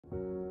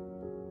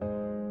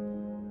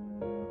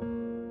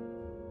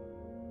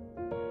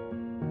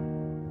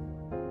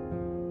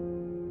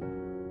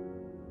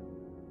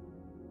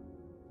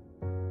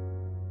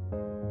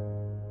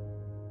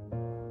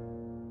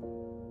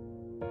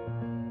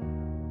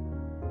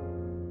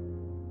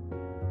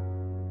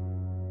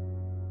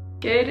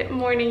Good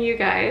morning, you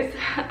guys.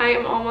 I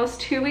am almost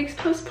 2 weeks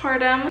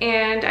postpartum,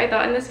 and I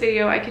thought in this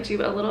video I could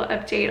do a little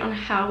update on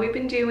how we've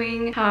been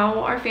doing, how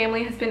our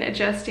family has been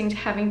adjusting to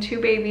having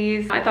 2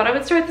 babies. I thought I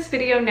would start this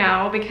video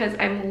now because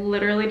I'm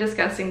literally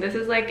disgusting. This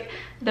is like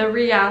the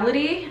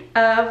reality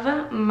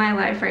of my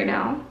life right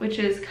now, which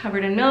is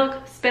covered in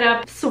milk, spit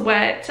up,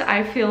 sweat.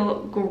 I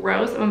feel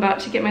gross. I'm about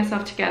to get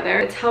myself together.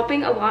 It's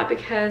helping a lot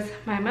because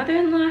my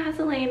mother-in-law has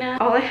Elena.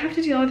 All I have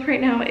to deal with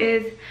right now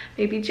is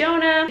baby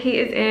Jonah. He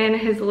is in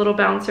his little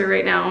bouncer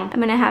right now.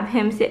 I'm gonna have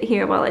him sit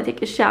here while I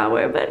take a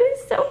shower, but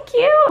it's so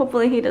cute.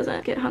 Hopefully he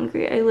doesn't get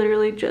hungry. I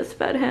literally just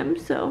fed him,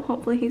 so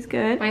hopefully he's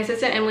good. My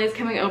assistant Emily is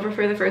coming over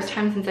for the first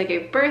time since I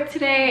gave birth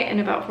today in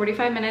about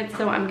 45 minutes,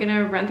 so I'm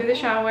gonna run through the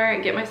shower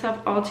and get myself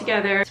all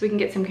together so we can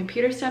get some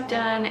computer stuff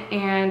done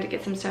and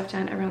get some stuff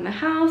done around the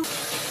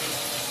house.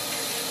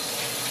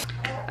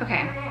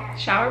 Okay,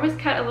 shower was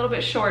cut a little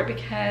bit short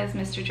because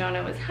Mr.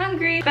 Jonah was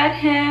hungry. Fed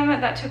him,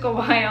 that took a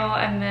while,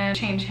 and then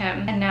changed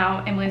him. And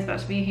now Emily's about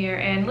to be here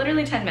in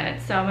literally 10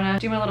 minutes. So I'm gonna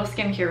do my little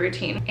skincare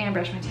routine and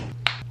brush my teeth.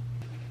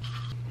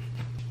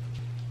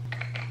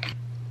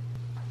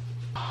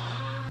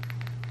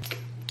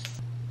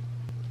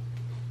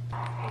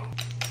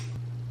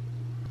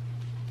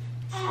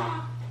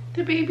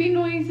 The baby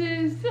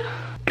noises.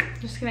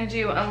 Just gonna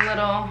do a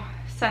little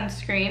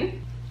sunscreen.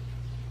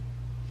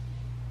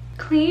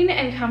 Clean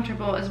and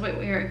comfortable is what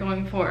we are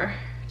going for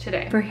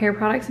today. For hair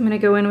products, I'm gonna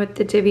go in with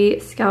the Divi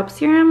Scalp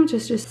Serum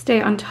just to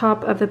stay on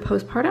top of the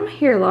postpartum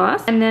hair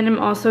loss. And then I'm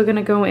also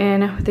gonna go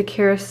in with the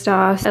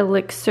Kerastase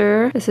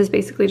Elixir. This is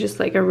basically just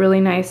like a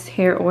really nice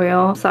hair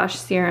oil slash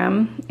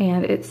serum,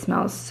 and it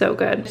smells so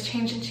good. Just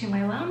change into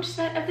my lounge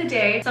set of the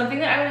day. Something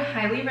that I would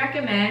highly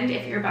recommend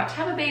if you're about to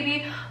have a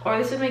baby, or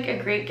this would make a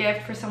great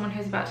gift for someone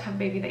who's about to have a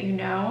baby that you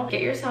know.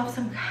 Get yourself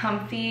some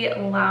comfy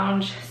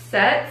lounge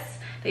sets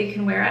that you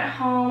can wear at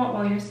home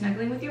while you're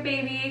snuggling with your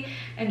baby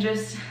and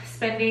just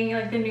spending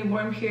like the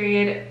newborn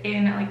period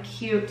in like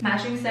cute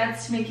matching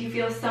sets to make you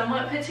feel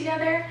somewhat put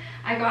together.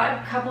 I got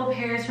a couple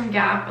pairs from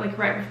Gap like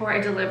right before I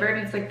delivered.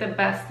 It's like the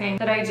best thing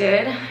that I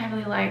did. I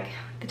really like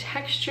the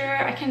texture.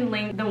 I can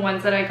link the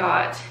ones that I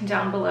got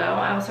down below.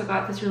 I also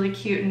got this really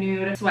cute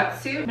nude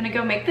sweatsuit. I'm gonna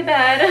go make the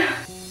bed.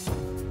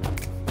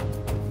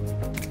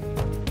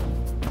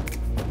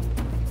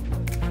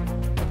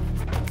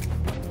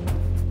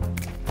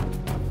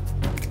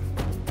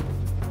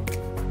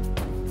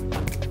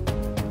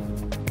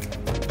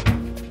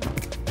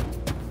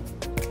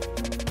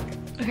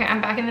 Okay,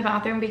 I'm back in the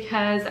bathroom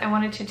because I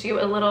wanted to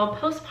do a little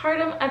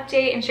postpartum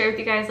update and share with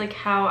you guys like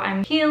how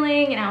I'm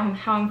healing and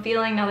how I'm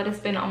feeling now that it's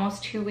been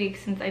almost 2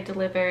 weeks since I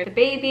delivered the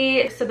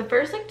baby. So the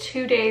first like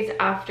 2 days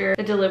after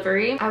the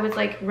delivery, I was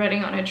like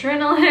running on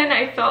adrenaline.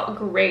 I felt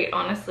great,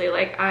 honestly.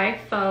 Like I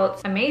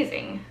felt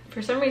amazing.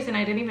 For some reason,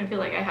 I didn't even feel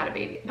like I had a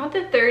baby. About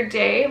the 3rd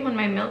day, when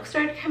my milk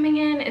started coming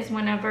in, is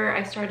whenever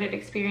I started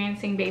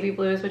experiencing baby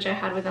blues, which I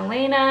had with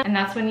Elena. And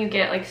that's when you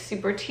get like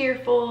super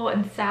tearful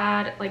and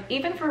sad, like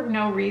even for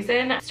no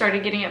reason.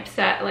 Started getting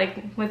upset like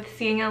with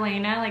seeing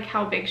Elena, like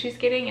how big she's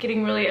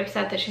getting really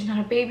upset that she's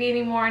not a baby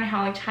anymore and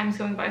how like time's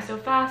going by so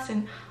fast.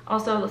 And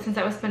also since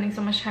I was spending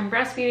so much time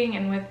breastfeeding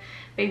and with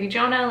baby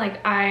Jonah,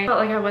 like I felt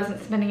like I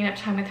wasn't spending enough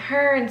time with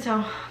her, and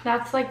so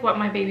that's like what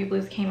my baby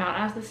blues came out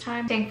as this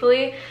time.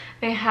 Thankfully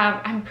they have,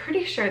 I'm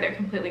pretty sure they're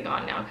completely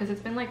gone now because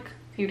it's been like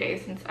a few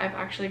days since I've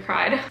actually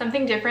cried.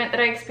 Something different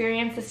that I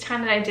experienced this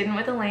time that I didn't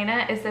with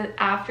Elena is that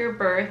after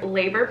birth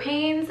labor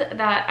pains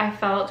that I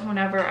felt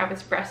whenever I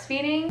was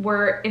breastfeeding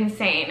were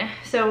insane.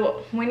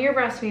 So when you're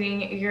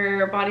breastfeeding,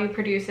 your body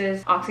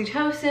produces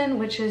oxytocin,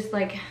 which is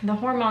like the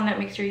hormone that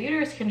makes your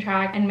uterus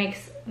contract and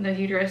makes the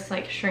uterus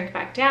like shrink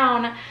back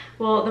down.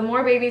 Well, the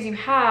more babies you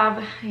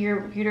have,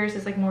 your uterus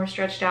is like more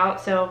stretched out,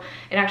 so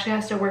it actually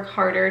has to work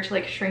harder to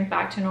like shrink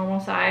back to normal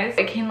size.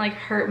 It can like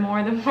hurt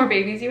more the more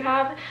babies you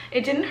have.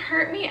 It didn't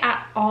hurt me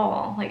at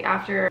all like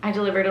after I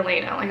delivered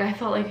Elena. Like I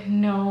felt like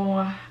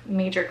no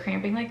major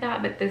cramping like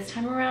that, but this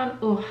time around,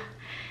 ooh,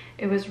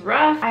 it was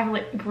rough. I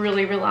like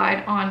really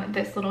relied on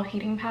this little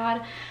heating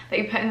pad that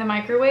you put in the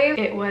microwave.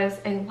 It was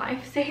a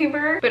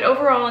lifesaver. But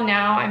overall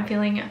now I'm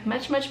feeling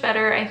much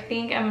better. I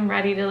think I'm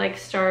ready to like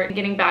start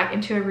getting back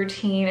into a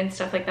routine and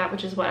stuff like that,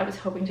 which is what I was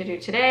hoping to do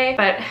today.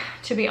 But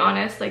to be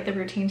honest, like the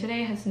routine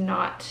today has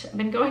not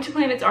been going to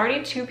plan. It's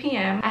already 2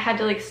 p.m. I had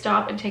to like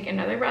stop and take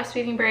another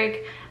breastfeeding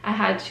break. I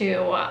had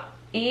to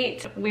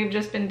eat. We've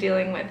just been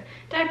dealing with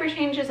diaper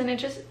changes and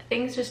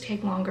things just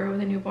take longer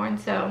with a newborn.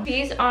 So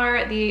these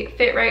are the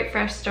Fit Right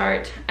Fresh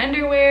Start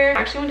underwear.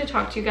 I actually wanted to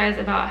talk to you guys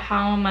about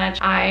how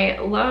much I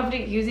loved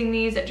using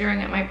these during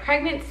my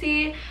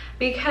pregnancy.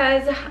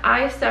 because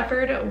I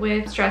suffered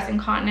with stress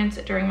incontinence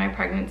during my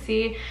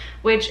pregnancy,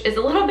 which is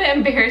a little bit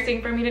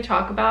embarrassing for me to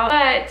talk about,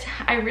 but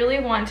I really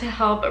want to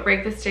help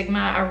break the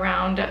stigma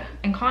around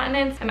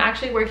incontinence. I'm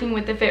actually working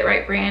with the Fit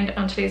Right brand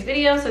on today's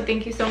video, so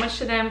thank you so much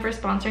to them for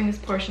sponsoring this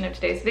portion of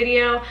today's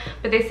video.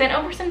 But they sent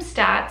over some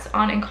stats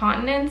on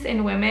incontinence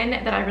in women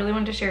that I really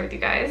wanted to share with you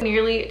guys.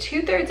 Nearly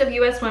 2/3 of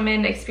US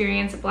women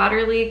experience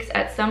bladder leaks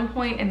at some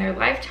point in their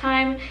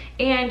lifetime,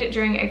 and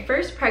during a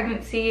first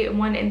pregnancy,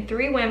 1 in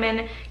 3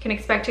 women can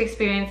expect to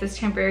experience this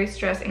temporary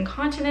stress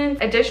incontinence.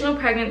 Additional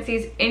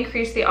pregnancies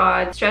increase the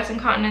odds. Stress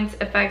incontinence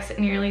affects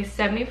nearly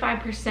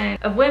 75%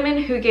 of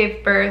women who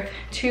gave birth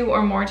 2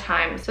 or more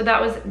times. So that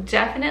was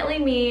definitely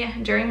me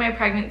during my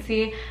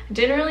pregnancy. I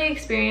didn't really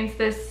experience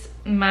this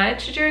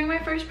much during my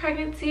first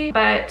pregnancy,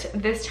 but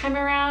this time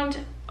around,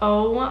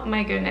 oh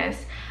my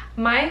goodness.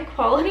 My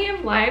quality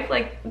of life,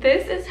 like,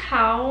 this is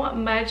how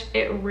much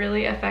it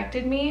really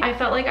affected me. I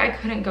felt like I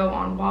couldn't go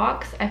on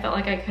walks. I felt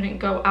like I couldn't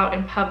go out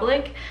in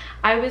public.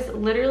 I was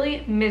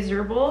literally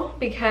miserable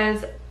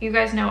because you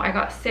guys know I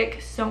got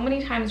sick so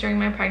many times during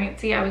my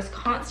pregnancy. I was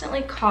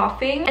constantly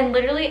coughing, and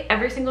literally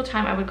every single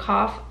time I would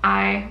cough,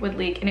 I would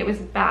leak, and it was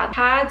bad.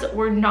 Pads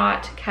were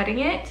not cutting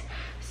it.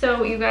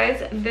 So you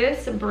guys,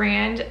 this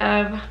brand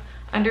of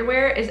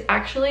underwear is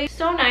actually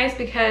so nice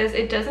because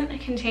it doesn't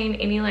contain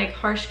any like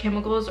harsh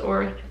chemicals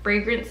or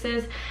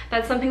fragrances.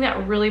 That's something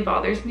that really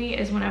bothers me,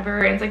 is whenever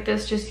brands like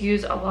this just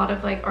use a lot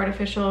of like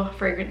artificial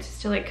fragrances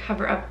to like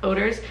cover up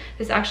odors.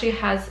 This actually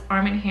has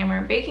Arm &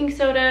 Hammer baking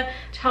soda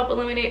to help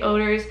eliminate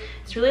odors.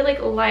 It's really like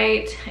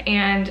light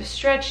and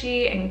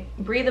stretchy and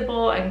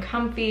breathable and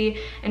comfy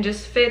and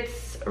just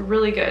fits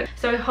really good.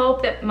 So I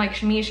hope that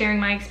like me sharing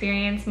my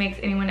experience makes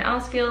anyone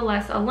else feel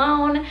less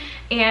alone,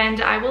 and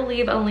I will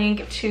leave a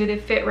link to the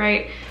Fit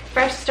Right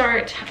Fresh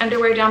Start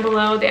underwear down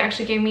below. They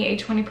actually gave me a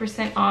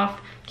 20% off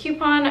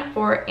coupon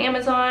for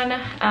Amazon,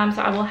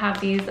 so I will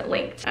have these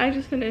linked. I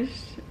just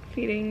finished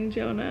feeding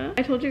Jonah.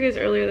 I told you guys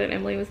earlier that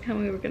Emily was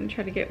coming. We were going to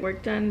try to get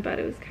work done, but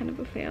it was kind of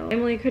a fail.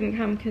 Emily couldn't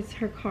come because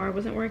her car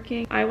wasn't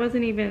working. I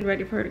wasn't even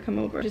ready for her to come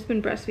over. Just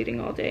been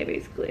breastfeeding all day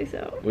basically,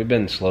 so. We've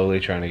been slowly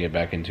trying to get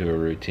back into a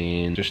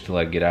routine just to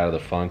like get out of the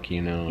funk,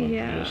 you know?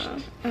 Yeah,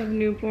 of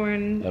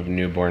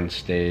newborn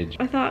stage.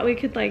 I thought we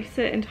could like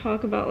sit and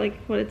talk about like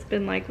what it's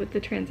been like with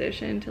the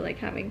transition to like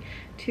having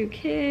 2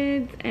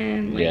 kids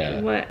and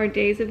like what our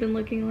days have been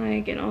looking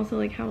like, and also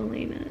like how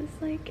Elena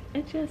is like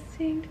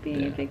adjusting to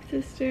being a big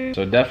sister.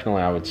 So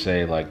definitely I would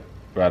say like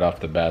right off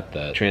the bat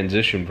that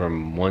transition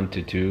from 1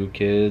 to 2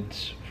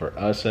 kids, for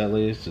us at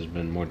least, has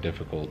been more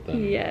difficult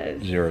than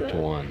 0 to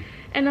 1.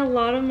 And a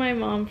lot of my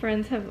mom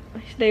friends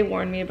they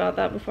warned me about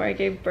that before I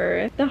gave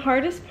birth. The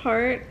hardest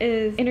part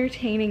is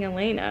entertaining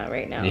Elena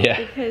right now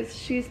because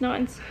she's not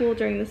in school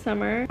during the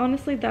summer.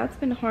 Honestly, that's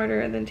been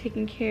harder than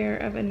taking care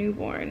of a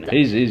newborn.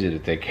 He's easy to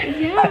take care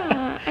of.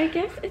 Yeah, I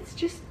guess it's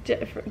just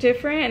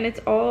different, and it's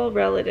all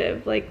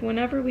relative. Like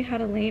whenever we had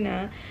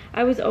Elena,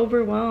 I was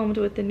overwhelmed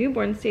with the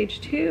newborn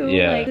stage too.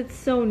 Yeah, like it's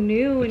so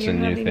new, and you're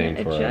having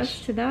to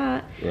adjust to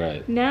that.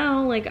 Right.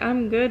 Now, like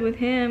I'm good with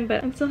him,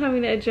 but I'm still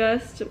having to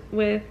adjust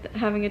with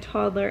having a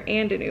toddler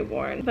and a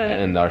newborn.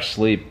 And our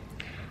sleep,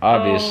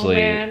 obviously,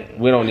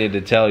 we don't need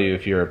to tell you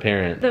if you're a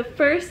parent. The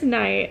first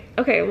night,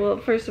 okay, well,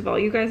 first of all,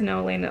 you guys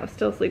know Elena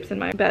still sleeps in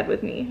my bed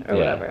with me or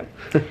whatever.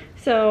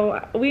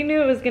 So we knew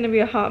it was going to be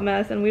a hot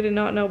mess, and we did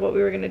not know what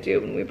we were going to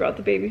do when we brought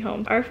the baby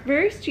home. Our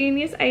first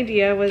genius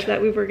idea was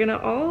that we were going to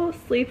all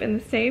sleep in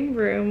the same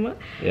room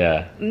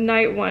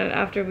night 1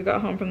 after we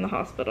got home from the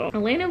hospital.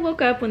 Elena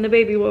woke up when the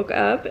baby woke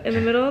up in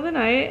the middle of the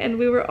night, and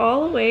we were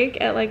all awake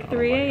at like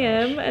 3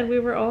 a.m. and we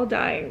were all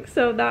dying.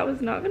 So that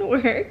was not going to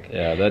work.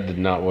 Yeah, that did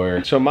not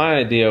work. So my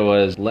idea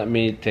was, let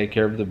me take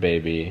care of the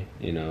baby,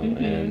 you know,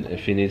 and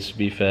if he needs to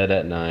be fed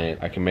at night,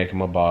 I can make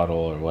him a bottle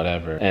or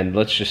whatever, and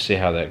let's just see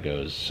how that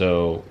goes. So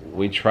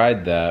we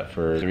tried that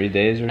for 3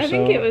 days or so. I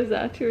think it was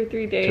 2 or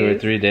 3 days. 2 or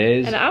 3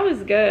 days. And I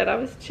was good. I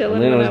was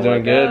chilling. Elena was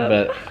doing good,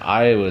 but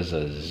I was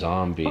a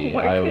zombie.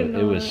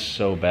 It was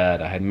so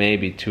bad. I had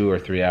maybe 2 or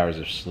 3 hours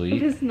of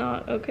sleep. It was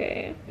not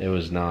okay. It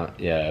was not.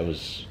 Yeah, it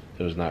was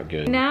not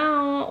good.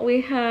 Now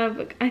we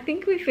have, I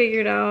think we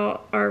figured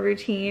out our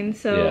routine.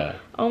 So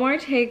Omar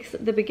takes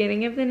the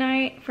beginning of the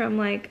night from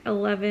like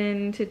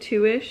 11 to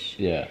 2-ish.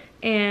 Yeah.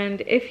 And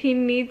if he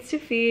needs to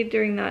feed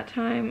during that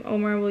time,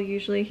 Omar will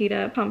usually heat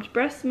up pumped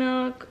breast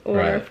milk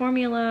or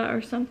formula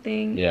or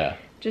something. Yeah.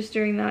 Just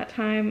during that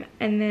time,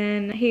 and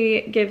then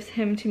he gives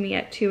him to me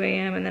at 2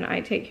 a.m. and then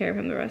I take care of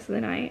him the rest of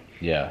the night.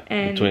 Yeah,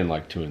 and between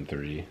like 2 and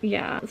 3.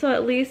 Yeah, so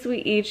at least we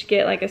each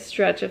get like a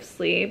stretch of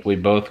sleep. We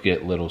both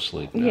get little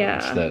sleep now. Yeah.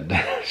 Instead.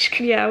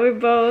 Yeah, we're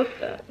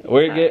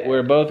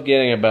both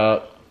getting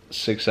about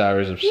 6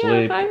 hours of Yeah,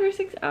 sleep. 5 or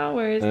 6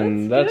 hours.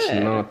 And that's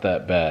not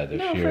that bad if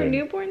no, you're for a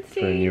newborn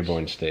stage. For a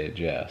newborn stage,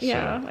 yeah.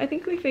 Yeah, so. I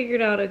think we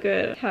figured out a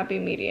good happy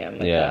medium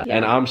with Yeah. that.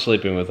 And I'm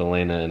sleeping with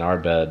Elena in our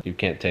bed. You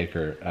can't take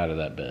her out of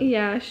that bed.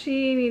 Yeah,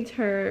 she needs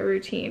her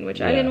routine,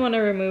 which I didn't want to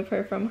remove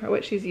her from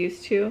what she's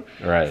used to.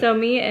 Right. So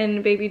me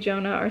and baby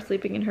Jonah are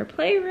sleeping in her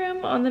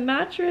playroom on the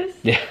mattress.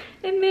 Yeah.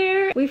 In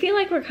there. We feel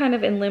like we're kind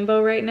of in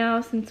limbo right now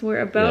since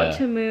we're about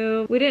to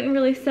move. We didn't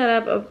really set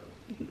up a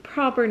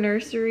proper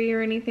nursery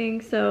or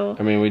anything, so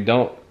I mean, we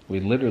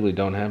literally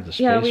don't have the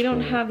space. Yeah, we don't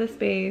have the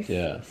space.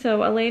 Yeah.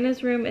 So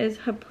Elena's room is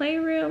her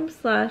playroom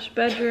 /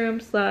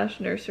 bedroom /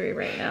 nursery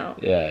right now.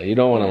 Yeah, you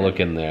don't want to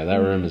look in there. That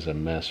room is a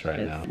mess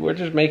right now. We're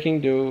just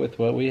making do with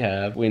what we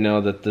have. We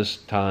know that this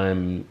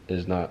time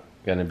is not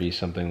going to be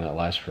something that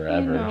lasts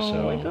forever. I know,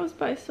 so it goes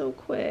by so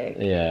quick.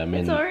 Yeah, I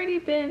mean, it's already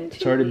been 2 weeks.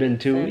 It's already been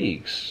 2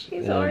 weeks.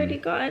 He's already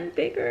gotten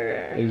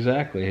bigger.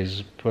 Exactly.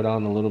 He's put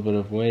on a little bit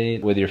of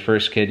weight. With your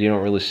first kid, you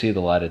don't really see the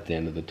light at the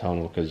end of the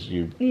tunnel because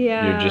you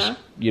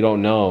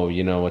don't know,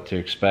 what to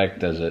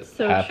expect as it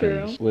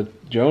happens. True.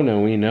 With Jonah,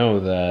 we know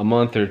that a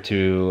month or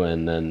two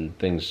and then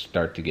things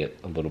start to get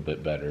a little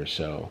bit better.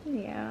 So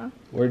yeah,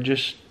 we're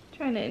just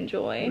trying to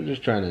enjoy. We're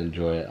just trying to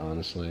enjoy it,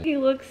 honestly. He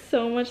looks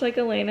so much like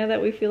Elena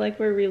that we feel like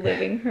we're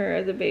reliving her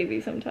as a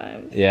baby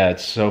sometimes. Yeah,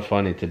 it's so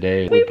funny.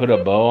 Today we put a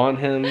bow on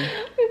him. We put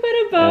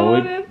a bow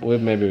on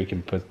him. Maybe we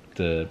can put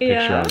the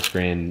picture on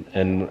screen.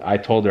 And I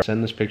told her,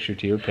 send this picture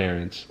to your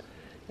parents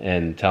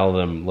and tell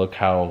them, look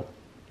how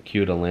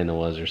cute Elena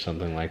was or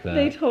something like that.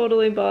 They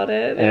totally bought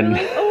it. And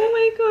they're like, oh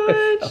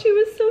my god, she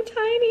was so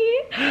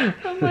tiny.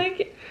 I'm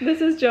like,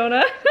 this is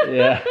Jonah.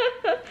 Yeah.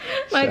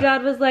 My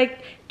dad was like,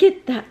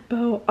 get that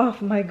bow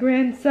off my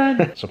grandson.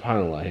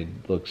 SubhanAllah, he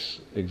looks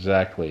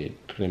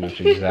pretty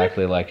much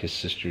exactly like his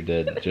sister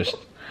did. Just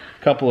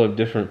a couple of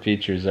different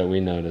features that we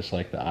noticed,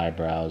 like the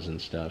eyebrows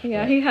and stuff.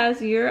 Yeah, he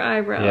has your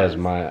eyebrows. He has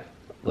my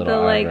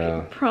little eyebrow.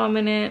 Like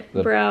prominent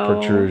brow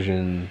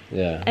protrusion.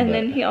 Yeah. And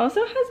then he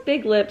also has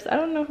big lips. I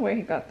don't know where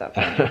he got that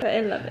from, but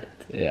I love it.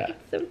 Yeah.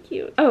 It's so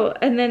cute. Oh,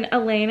 and then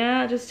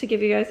Elena, just to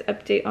give you guys an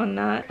update on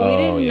that. We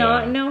did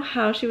not know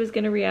how she was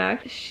going to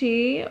react.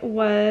 She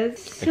was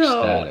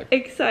so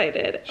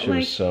excited. She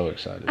was so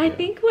excited. I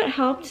think what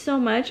helped so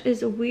much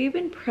is we've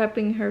been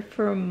prepping her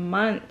for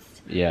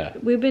months. Yeah.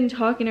 We've been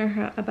talking to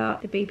her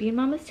about the baby in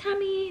mama's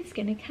tummy. It's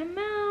going to come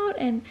out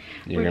and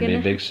you're going to be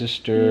a big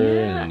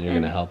sister and you're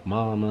going to help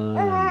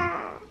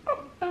mama.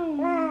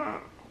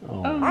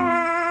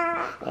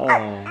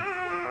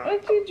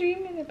 What you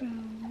dreaming about?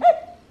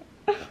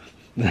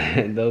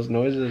 Those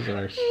noises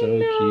are so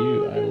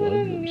cute. I love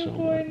them so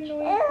much.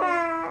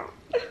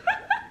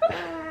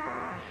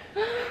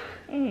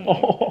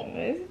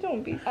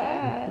 Don't be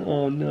sad.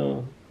 Oh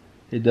no.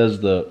 He does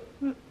the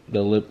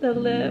lip. The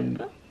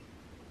lip.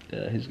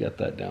 Yeah, he's got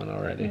that down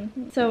already.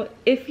 So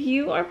if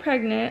you are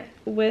pregnant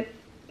with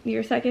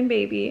your second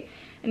baby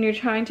and you're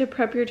trying to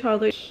prep your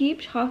toddler,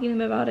 keep talking to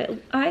them about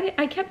it.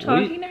 I kept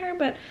talking to her,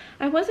 but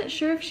I wasn't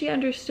sure if she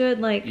understood,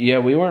 like... Yeah,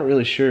 we weren't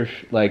really sure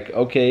if, like,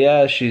 okay,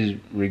 yeah, she's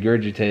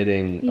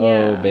regurgitating,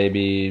 oh,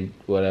 baby,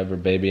 whatever,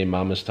 baby in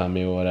mama's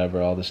tummy,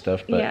 whatever, all this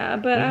stuff, but... Yeah,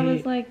 but I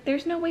was like,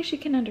 there's no way she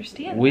can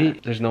understand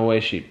that. There's no way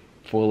she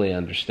fully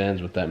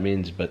understands what that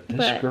means, but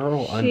this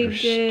girl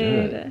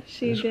understood.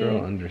 This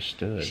girl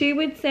understood. She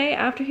would say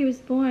after he was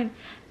born,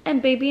 and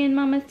baby in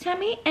mama's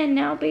tummy, and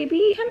now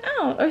baby come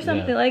out, or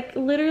something. Like,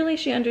 literally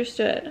she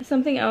understood.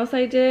 Something else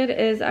I did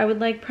is I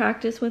would like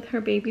practice with her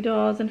baby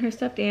dolls and her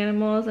stuffed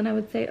animals, and I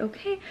would say,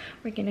 okay,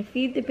 we're gonna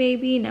feed the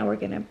baby, now we're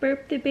gonna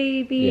burp the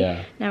baby,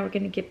 now we're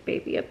gonna give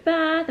baby a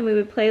bath, and we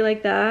would play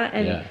like that.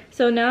 And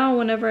so now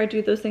whenever I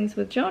do those things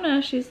with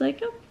Jonah, she's like,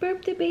 oh,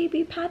 burp the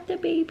baby, pat the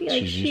baby,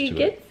 like she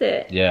gets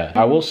it. Yeah.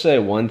 I will say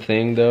one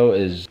thing though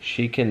is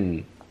she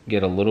can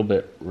get a little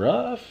bit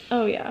rough.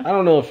 Oh yeah. I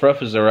don't know if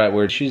rough is the right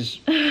word. She's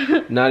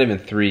not even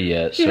 3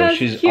 yet, so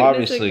she's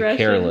obviously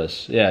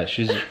careless. Yeah,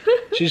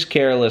 she's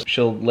careless.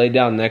 She'll lay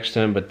down next to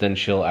him, but then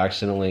she'll try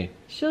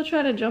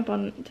to jump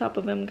on top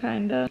of him,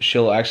 kinda.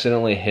 She'll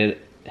accidentally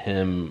hit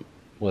him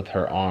with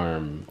her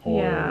arm,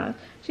 or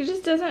she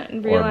just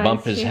doesn't realize, or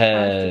bump his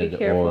head,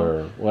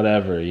 or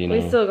whatever,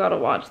 We still gotta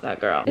watch that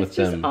girl. It's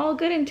just all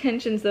good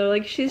intentions though.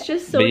 Like, she's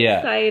just so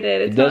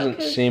excited. It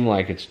doesn't seem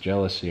like it's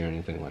jealousy or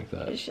anything like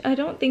that. I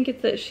don't think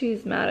it's that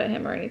she's mad at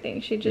him or anything.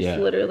 She just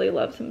literally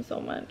loves him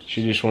so much.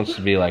 She just wants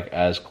to be like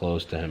as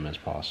close to him as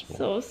possible.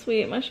 So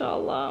sweet,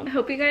 mashallah. I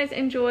hope you guys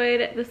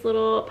enjoyed this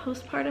little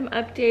postpartum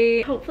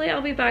update. Hopefully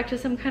I'll be back to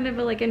some kind of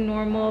a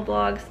normal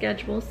vlog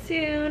schedule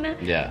soon.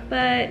 Yeah.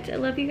 But I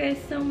love you guys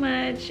so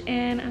much,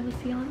 and I will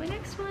see y'all in my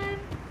next one.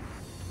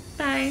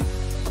 Bye.